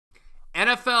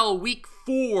NFL Week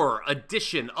 4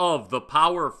 edition of the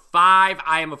Power 5.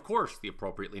 I am, of course, the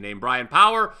appropriately named Bryan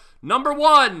Power, number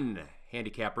one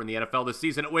handicapper in the NFL this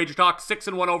season at WagerTalk,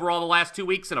 6-1 overall the last 2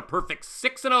 weeks, and a perfect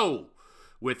 6-0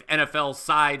 with NFL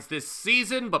sides this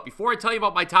season. But before I tell you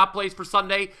about my top plays for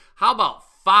Sunday, how about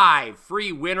 5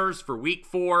 free winners for Week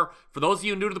 4? For those of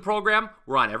you new to the program,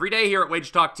 we're on every day here at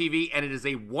WagerTalk TV, and it is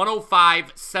a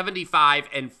 105, 75,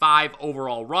 and 5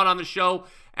 overall run on the show.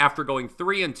 After going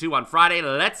 3-2 on Friday,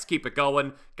 let's keep it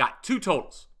going. Got 2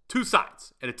 totals, 2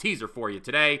 sides, and a teaser for you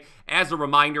today. As a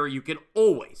reminder, you can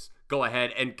always go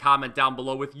ahead and comment down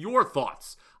below with your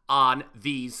thoughts on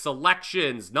these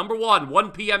selections. Number 1,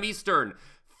 1 p.m. Eastern,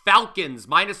 Falcons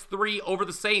 -3 over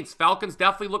the Saints. Falcons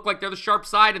definitely look like they're the sharp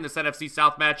side in this NFC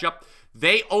South matchup.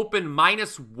 They open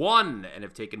 -1 and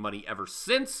have taken money ever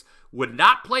since. Would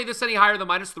not play this any higher than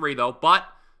 -3 though, but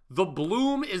the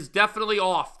bloom is definitely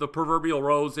off the proverbial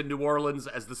rose in New Orleans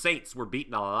as the Saints were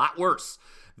beaten a lot worse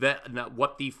than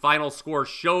what the final score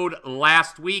showed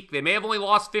last week. They may have only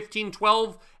lost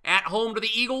 15-12 at home to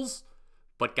the Eagles,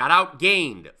 but got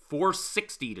outgained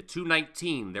 460 to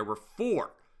 219. There were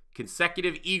 4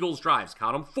 consecutive Eagles drives,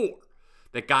 count them 4,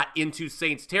 that got into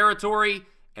Saints territory,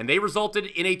 and they resulted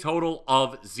in a total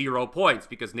of 0 points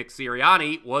because Nick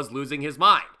Sirianni was losing his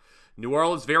mind. New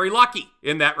Orleans very lucky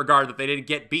in that regard that they didn't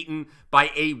get beaten by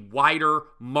a wider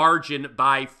margin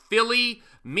by Philly.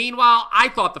 Meanwhile, I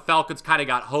thought the Falcons kind of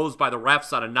got hosed by the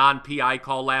refs on a non-PI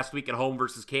call last week at home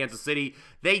versus Kansas City.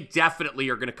 They definitely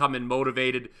are going to come in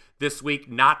motivated this week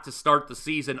not to start the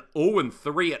season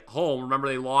 0-3 at home. Remember,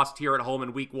 they lost here at home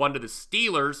in Week 1 to the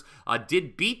Steelers.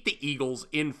 Did beat the Eagles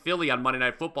in Philly on Monday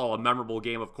Night Football, a memorable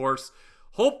game, of course.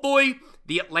 Hopefully,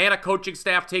 the Atlanta coaching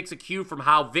staff takes a cue from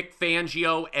how Vic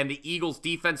Fangio and the Eagles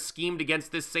defense schemed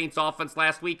against this Saints offense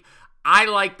last week. I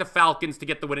like the Falcons to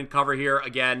get the win and cover here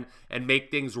again and make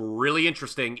things really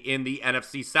interesting in the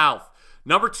NFC South.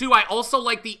 Number 2, I also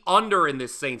like the under in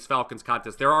this Saints-Falcons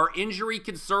contest. There are injury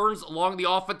concerns along the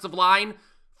offensive line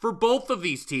for both of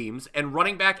these teams, and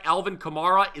running back Alvin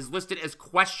Kamara is listed as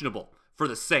questionable for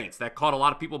the Saints. That caught a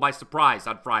lot of people by surprise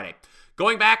on Friday.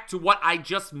 Going back to what I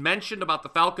just mentioned about the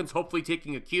Falcons hopefully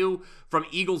taking a cue from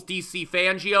Eagles DC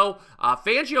Fangio.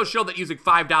 Fangio showed that using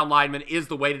 5 down linemen is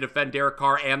the way to defend Derek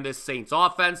Carr and this Saints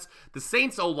offense. The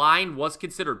Saints O-line was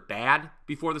considered bad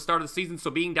before the start of the season, so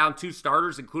being down 2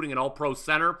 starters, including an all-pro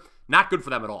center, not good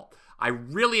for them at all. I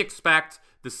really expect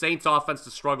the Saints offense to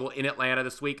struggle in Atlanta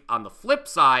this week. On the flip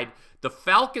side, the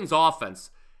Falcons offense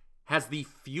has the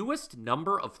fewest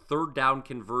number of third down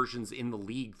conversions in the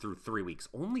league through 3 weeks.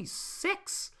 Only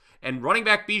 6. And running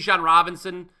back Bijan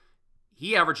Robinson,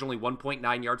 he averaged only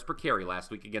 1.9 yards per carry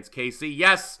last week against KC.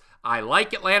 Yes, I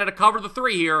like Atlanta to cover the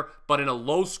 3 here, but in a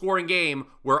low-scoring game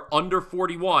where under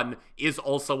 41 is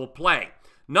also a play.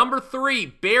 Number 3,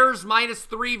 Bears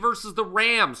 -3 versus the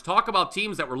Rams. Talk about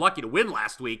teams that were lucky to win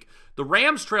last week. The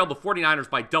Rams trailed the 49ers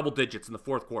by double digits in the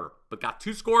 4th quarter, but got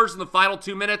 2 scores in the final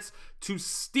 2 minutes to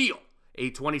steal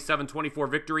a 27-24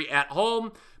 victory at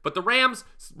home. But the Rams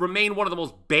remain one of the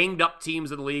most banged-up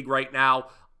teams in the league right now.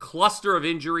 Cluster of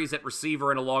injuries at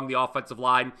receiver and along the offensive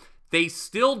line. They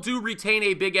still do retain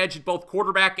a big edge at both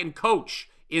quarterback and coach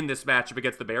in this matchup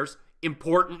against the Bears.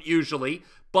 Important, usually.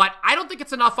 But I don't think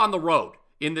it's enough on the road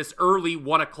in this early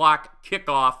 1 o'clock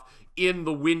kickoff in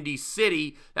the Windy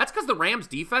City. That's because the Rams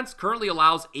defense currently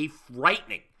allows a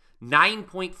frightening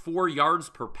 9.4 yards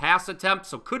per pass attempt,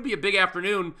 so could be a big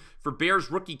afternoon for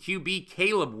Bears rookie QB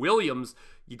Caleb Williams.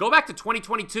 You go back to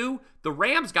 2022, the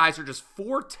Rams guys are just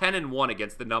 4-10-1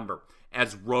 against the number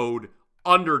as road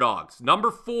underdogs. Number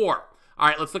 4. All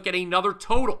right, let's look at another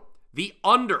total. The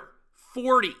under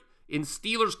 40 in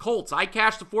Steelers Colts. I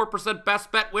cashed a 4%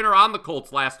 best bet winner on the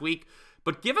Colts last week.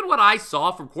 But given what I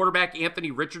saw from quarterback Anthony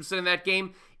Richardson in that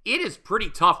game, it is pretty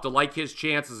tough to like his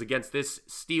chances against this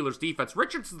Steelers defense.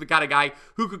 Richardson's the kind of guy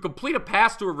who could complete a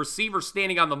pass to a receiver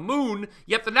standing on the moon,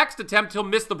 yet the next attempt he'll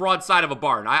miss the broadside of a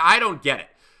barn. I don't get it.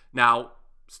 Now,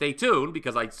 stay tuned,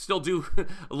 because I still do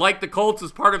like the Colts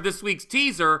as part of this week's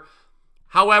teaser.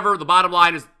 However, the bottom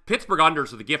line is Pittsburgh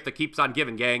unders are the gift that keeps on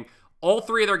giving, gang. All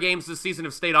 3 of their games this season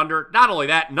have stayed under. Not only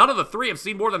that, none of the 3 have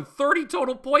seen more than 30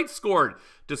 total points scored,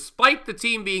 despite the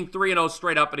team being 3-0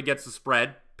 straight up and against the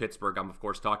spread. Pittsburgh, I'm of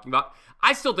course talking about.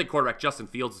 I still think quarterback Justin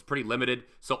Fields is pretty limited,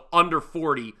 so under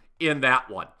 40 in that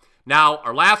one. Now,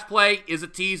 our last play is a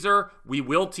teaser. We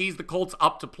will tease the Colts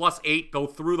up to +8, go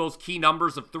through those key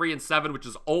numbers of 3 and 7, which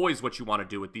is always what you want to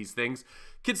do with these things.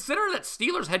 Consider that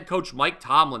Steelers head coach Mike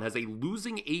Tomlin has a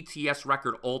losing ATS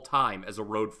record all time as a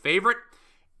road favorite.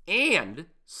 And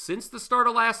since the start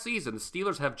of last season, the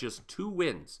Steelers have just 2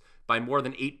 wins by more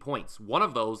than 8 points. One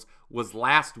of those was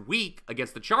last week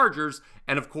against the Chargers,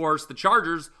 and of course, the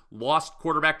Chargers lost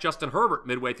quarterback Justin Herbert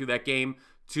midway through that game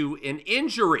to an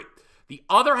injury. The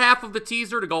other half of the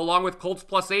teaser to go along with Colts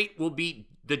 +8 will be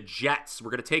the Jets.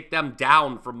 We're going to take them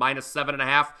down from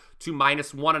 -7.5 to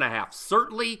 -1.5.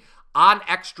 Certainly, on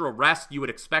extra rest, you would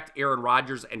expect Aaron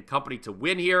Rodgers and company to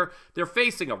win here. They're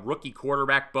facing a rookie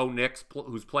quarterback, Bo Nix,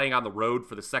 who's playing on the road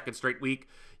for the second straight week.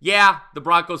 Yeah, the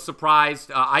Broncos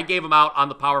surprised. I gave him out on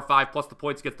the Power 5 plus the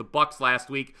points against the Bucs last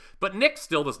week, but Nix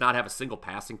still does not have a single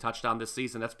passing touchdown this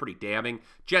season. That's pretty damning.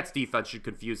 Jets defense should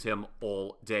confuse him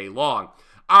all day long.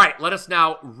 All right, let us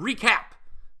now recap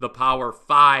the Power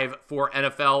 5 for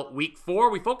NFL Week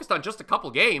 4. We focused on just a couple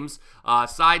games,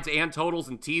 sides and totals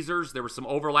and teasers. There was some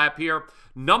overlap here.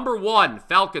 Number 1,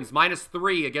 Falcons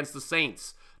 -3 against the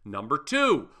Saints. Number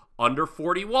 2, under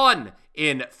 41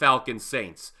 in Falcons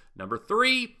Saints. Number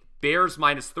 3, Bears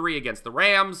 -3 against the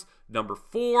Rams. Number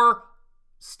 4,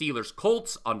 Steelers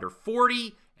Colts under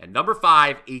 40. And number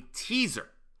 5, a teaser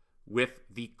with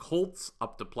the Colts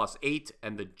up to +8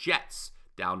 and the Jets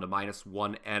down to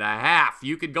 -1.5.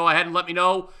 You could go ahead and let me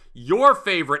know your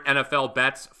favorite NFL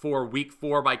bets for Week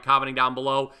 4 by commenting down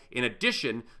below, in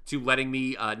addition to letting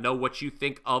me know what you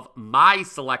think of my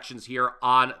selections here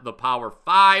on the Power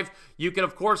 5. You can,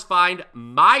 of course, find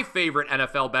my favorite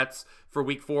NFL bets for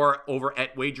Week 4 over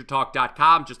at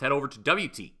WagerTalk.com. Just head over to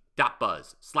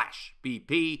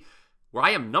WT.buzz/BP, where I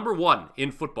am number 1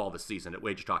 in football this season at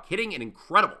WagerTalk, hitting an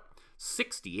incredible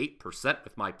 68%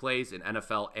 with my plays in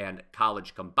NFL and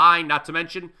college combined. Not to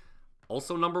mention,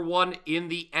 also number 1 in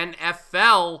the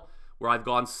NFL, where I've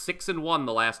gone 6-1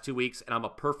 the last 2 weeks, and I'm a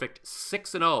perfect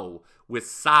 6-0 with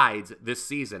sides this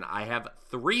season. I have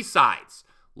 3 sides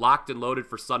locked and loaded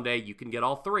for Sunday. You can get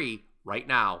all 3 right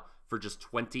now for just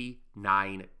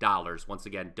 $29. Once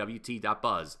again,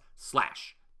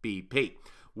 WT.buzz/BP.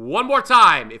 One more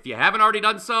time, if you haven't already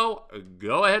done so,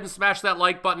 go ahead and smash that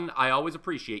like button. I always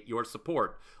appreciate your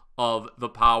support of the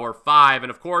Power 5. And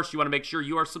of course, you want to make sure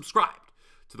you are subscribed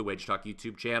to the WagerTalk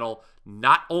YouTube channel.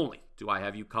 Not only do I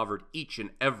have you covered each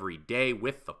and every day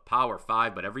with the Power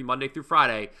 5, but every Monday through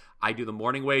Friday, I do the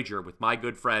morning wager with my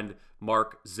good friend,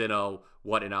 Mark Zinno.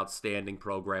 What an outstanding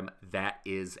program that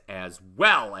is as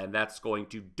well. And that's going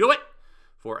to do it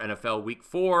for NFL Week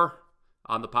 4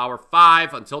 on the Power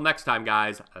 5. Until next time,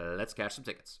 guys, let's cash some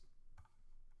tickets.